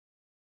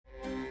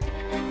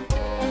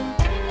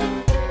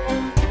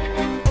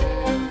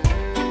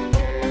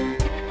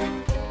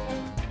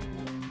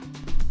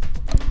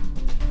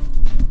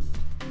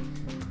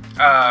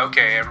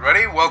Okay,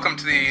 everybody, welcome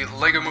to the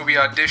LEGO Movie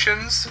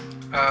auditions.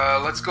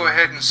 Let's go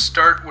ahead and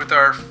start with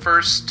our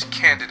first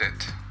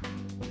candidate.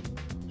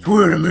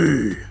 Swear to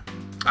me.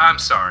 I'm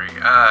sorry,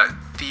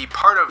 the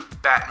part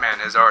of Batman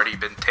has already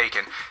been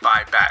taken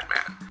by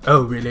Batman.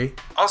 Oh, really?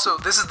 Also,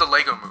 this is the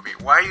LEGO Movie.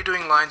 Why are you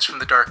doing lines from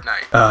The Dark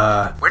Knight?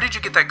 Where did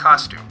you get that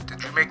costume?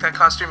 Did you make that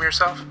costume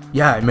yourself?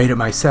 Yeah, I made it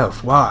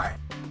myself. Why?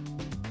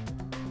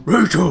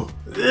 Rachel!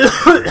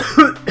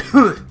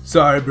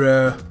 Sorry,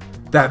 bro.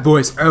 That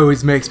voice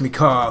always makes me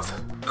cough.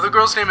 The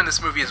girl's name in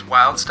this movie is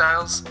Wild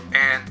Styles,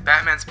 and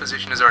Batman's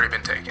position has already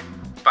been taken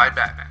by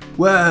Batman.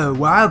 Whoa,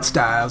 Wild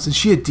Styles? Is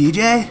she a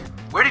DJ?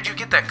 Where did you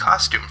get that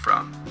costume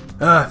from?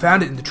 I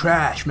found it in the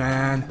trash,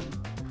 man.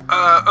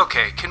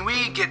 Okay, can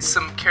we get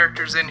some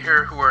characters in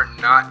here who are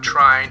not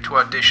trying to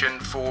audition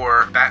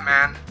for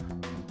Batman?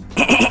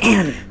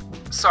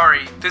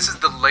 Sorry, this is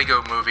the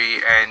LEGO Movie,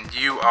 and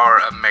you are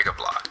a Mega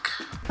Block.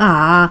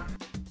 Ah.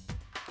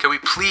 Can we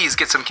please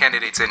get some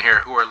candidates in here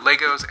who are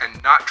Legos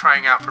and not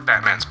trying out for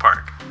Batman's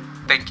part?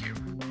 Thank you.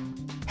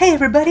 Hey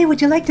everybody,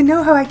 would you like to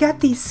know how I got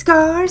these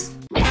scars?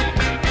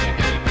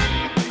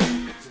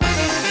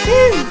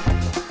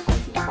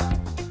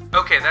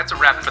 Okay, that's a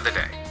wrap for the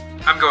day.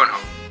 I'm going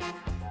home.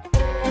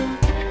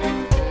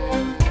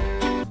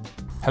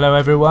 Hello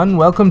everyone,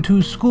 welcome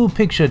to School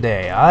Picture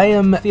Day. I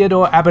am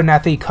Theodore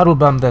Abernathy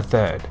Cuddlebum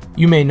III.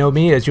 You may know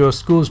me as your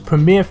school's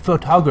premier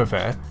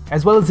photographer,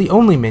 as well as the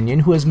only minion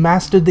who has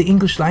mastered the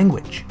English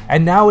language.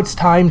 And now it's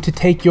time to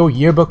take your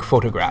yearbook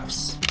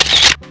photographs.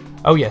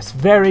 Oh yes,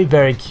 very,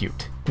 very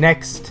cute.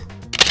 Next.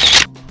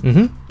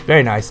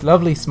 Very nice,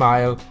 lovely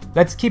smile.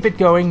 Let's keep it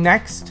going.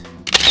 Next.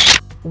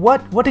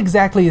 What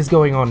exactly is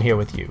going on here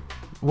with you?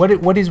 What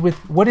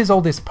is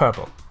all this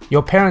purple?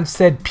 Your parents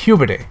said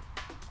puberty.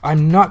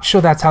 I'm not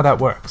sure that's how that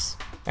works.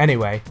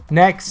 Anyway,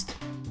 next.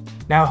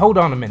 Now hold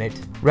on a minute.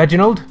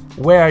 Reginald,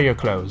 where are your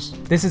clothes?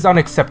 This is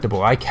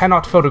unacceptable. I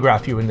cannot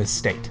photograph you in this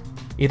state.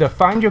 Either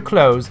find your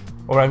clothes,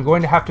 or I'm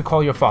going to have to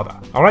call your father.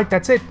 Alright,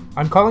 that's it.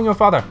 I'm calling your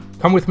father.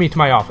 Come with me to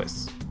my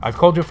office. I've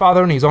called your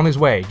father and he's on his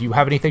way. Do you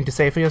have anything to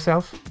say for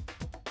yourself?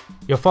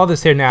 Your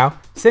father's here now.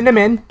 Send him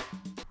in.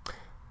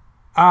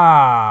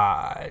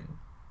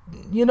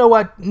 You know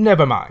what?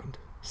 Never mind.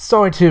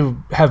 Sorry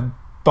to have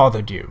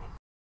bothered you.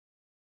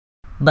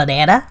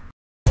 Banana?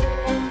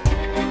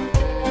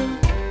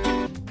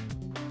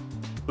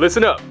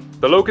 Listen up.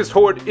 The Locust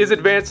Horde is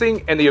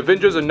advancing and the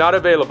Avengers are not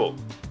available.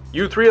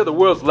 You three are the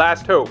world's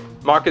last hope.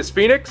 Marcus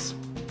Phoenix?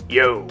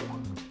 Yo.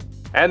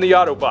 And the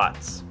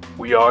Autobots.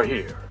 We are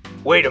here.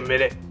 Wait a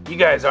minute. You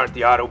guys aren't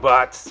the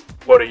Autobots.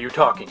 What are you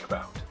talking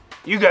about?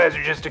 You guys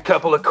are just a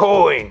couple of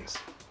coins.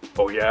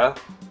 Oh yeah?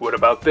 What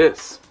about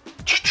this?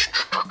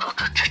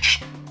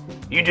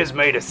 You just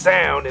made a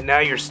sound and now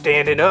you're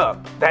standing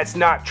up. That's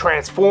not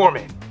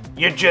transforming.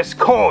 You're just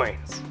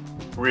coins.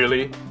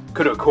 Really?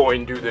 Could a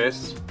coin do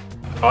this?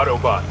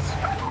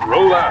 Autobots,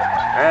 roll out.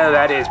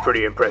 That is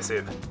pretty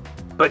impressive.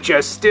 But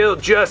you're still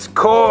just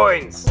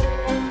coins.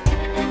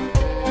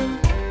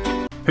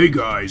 Hey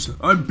guys,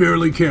 I'm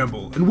Barely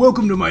Campbell, and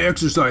welcome to my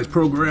exercise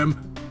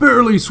program,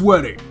 Barely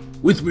Sweating.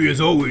 With me as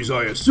always,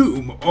 I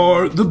assume,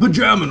 are the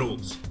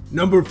Pajaminals.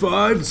 Number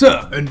 5,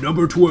 sir, and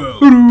number 12.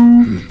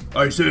 Hello.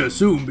 I say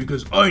assume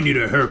because I need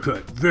a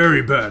haircut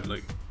very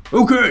badly.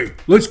 Okay,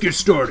 let's get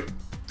started.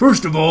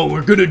 First of all,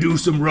 we're gonna do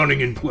some running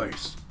in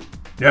place.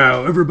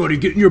 Now, everybody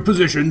get in your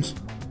positions.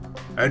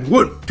 And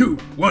 1, 2,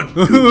 1,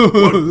 2,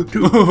 1,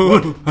 2,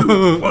 1,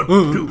 2, 1,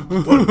 2,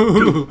 1,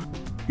 2.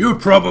 You're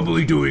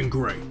probably doing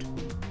great.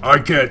 I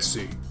can't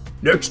see.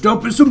 Next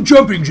up is some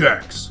jumping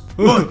jacks.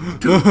 1,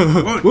 2,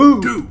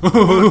 1, 2,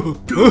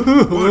 1, 2,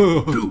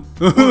 1, 2,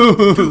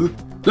 1, 2.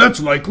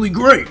 That's likely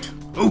great.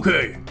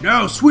 Okay,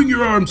 now swing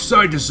your arms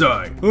side to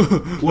side.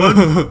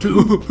 1,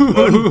 2,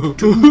 1,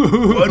 2,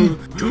 1,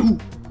 2,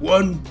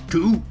 1,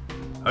 2.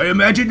 I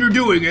imagine you're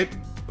doing it.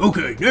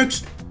 Okay,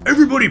 next,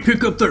 everybody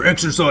pick up their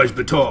exercise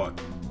baton.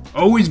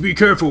 Always be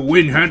careful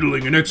when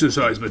handling an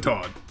exercise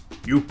baton.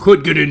 You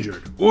could get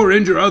injured, or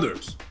injure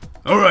others.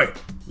 Alright,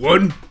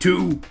 1,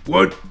 2,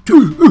 1,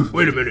 2.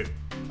 Wait a minute.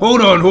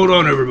 Hold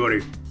on,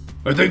 everybody.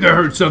 I think I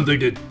heard something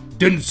that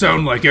didn't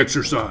sound like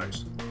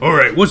exercise.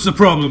 Alright, what's the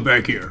problem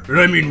back here? And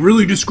I mean,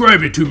 really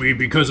describe it to me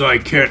because I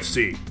can't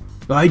see.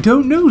 I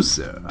don't know,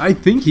 sir. I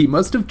think he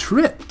must have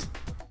tripped.